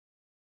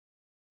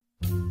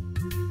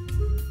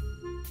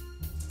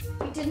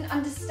didn't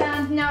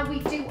understand, now we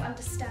do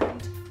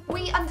understand.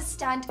 We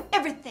understand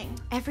everything.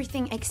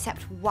 Everything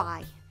except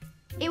why.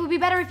 It would be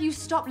better if you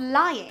stopped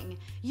lying.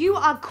 You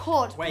are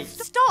caught. Wait.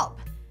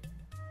 Stop!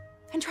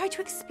 And try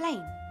to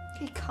explain.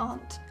 He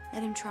can't.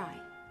 Let him try.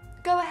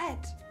 Go ahead.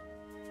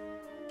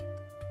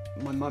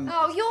 My mum...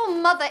 Oh, your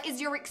mother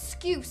is your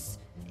excuse.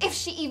 If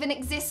she even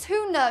exists,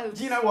 who knows?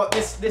 Do you know what?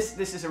 This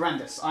is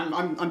horrendous.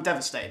 I'm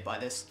devastated by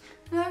this.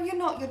 No, you're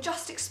not. You're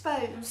just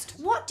exposed.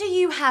 What do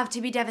you have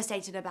to be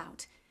devastated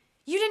about?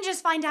 You didn't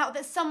just find out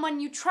that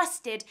someone you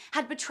trusted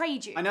had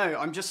betrayed you. I know,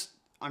 I'm just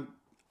saying...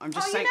 You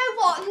know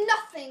what?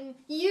 Nothing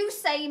you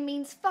say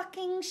means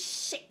fucking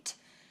shit.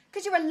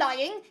 Because you're a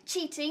lying,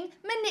 cheating,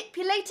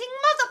 manipulating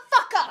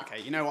motherfucker!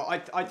 Okay, you know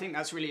what? I think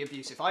that's really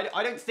abusive.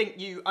 I don't think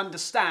you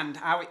understand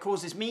how it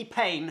causes me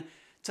pain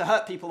to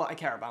hurt people that I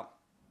care about.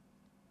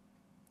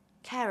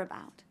 Care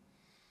about?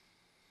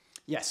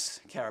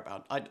 Yes, care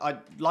about. I'd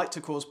like to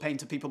cause pain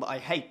to people that I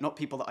hate, not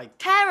people that I...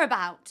 Care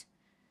about?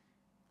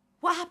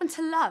 What happened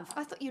to love?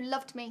 I thought you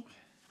loved me.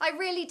 I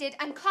really did,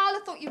 and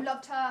Carla thought you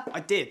loved her. I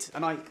did,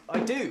 and I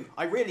do.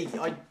 I do.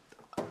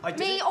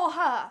 Me or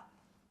her?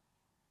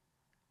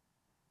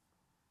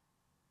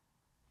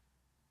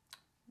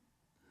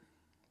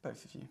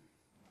 Both of you.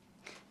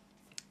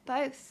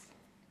 Both.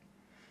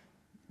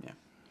 Yeah.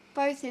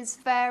 Both is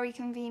very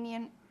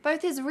convenient.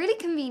 Both is really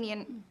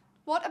convenient.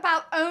 What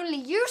about only?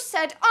 You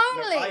said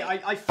only!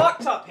 Look, I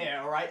fucked up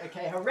here, all right?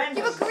 Okay, horrendous.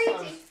 You were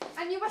greedy,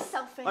 and you were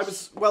selfish. I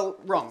was, well,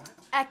 wrong.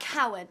 A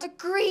coward. A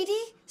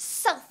greedy,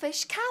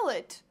 selfish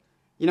coward.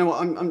 You know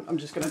what, I'm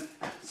just gonna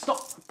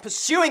stop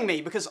pursuing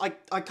me because I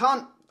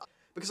can't,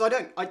 because I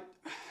don't,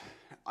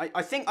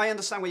 I think I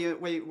understand where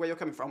you're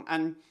coming from,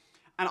 and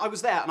I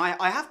was there, and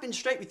I have been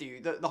straight with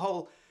you, the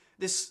whole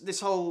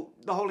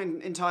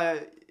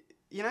entire,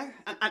 you know,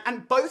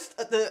 and both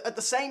at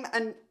the same,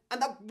 and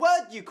that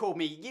word you called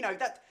me, you know,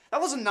 that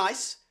wasn't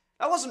nice,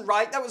 that wasn't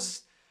right, that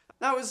was,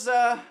 no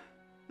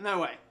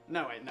way.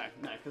 No,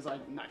 because I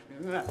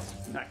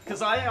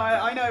know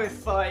I know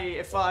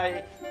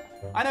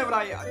what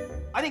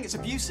I think it's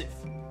abusive.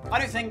 I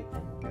don't think,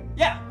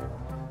 yeah,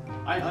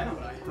 I know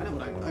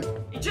what I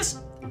it just,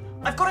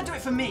 I've got to do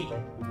it for me,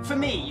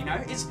 you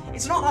know,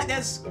 it's not like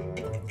there's,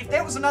 if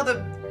there was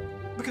another,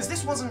 because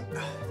this wasn't,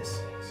 this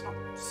is not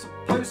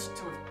supposed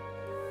to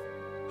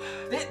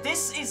have,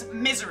 this is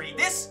misery,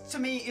 this to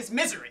me is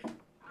misery.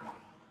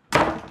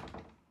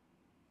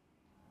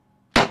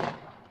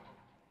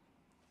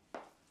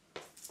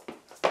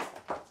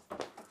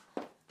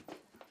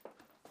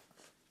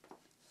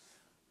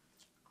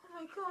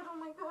 Oh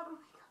my god.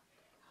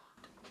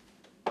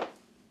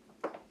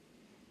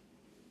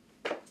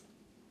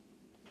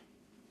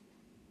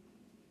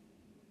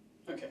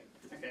 Okay,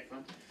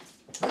 fine.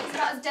 He's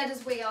about as dead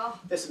as we are.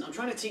 Listen, I'm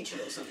trying to teach you a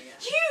little something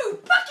else. You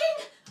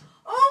fucking...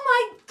 Oh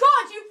my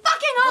god, you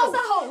fucking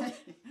asshole!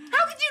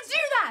 How could you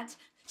do that?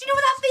 Do you know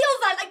what that feels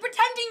like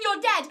pretending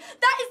you're dead?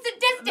 That is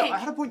sadistic! No, I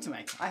had a point to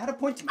make. I am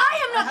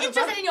not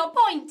interested in your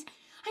point!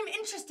 I'm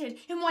interested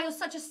in why you're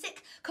such a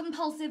sick,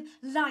 compulsive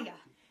liar.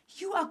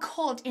 You are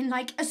caught in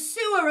like a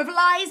sewer of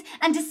lies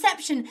and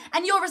deception,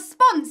 and your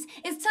response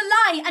is to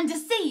lie and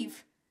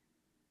deceive.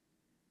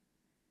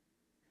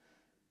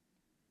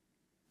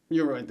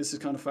 You're right, this is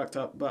kind of fucked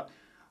up, but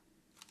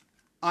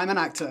I'm an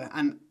actor,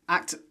 and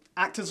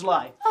actors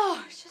lie.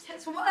 Oh, it just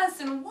gets worse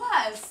and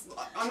worse.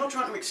 I'm not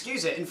trying to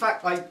excuse it. In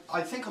fact,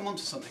 I think I'm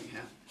onto something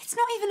here. It's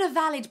not even a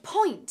valid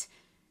point.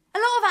 A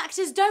lot of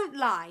actors don't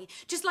lie,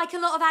 just like a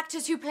lot of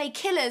actors who play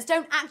killers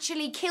don't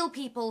actually kill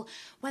people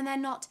when they're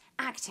not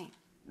acting.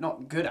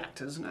 Not good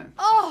actors, no.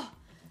 Oh,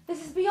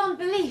 this is beyond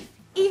belief,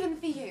 even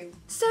for you.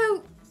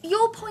 So,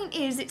 your point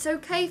is it's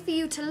okay for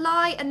you to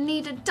lie and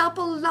need a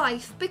double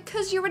life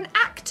because you're an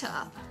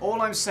actor?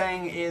 All I'm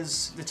saying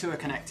is the two are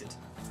connected.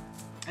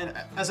 And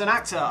as an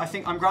actor, I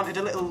think I'm granted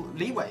a little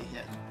leeway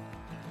here.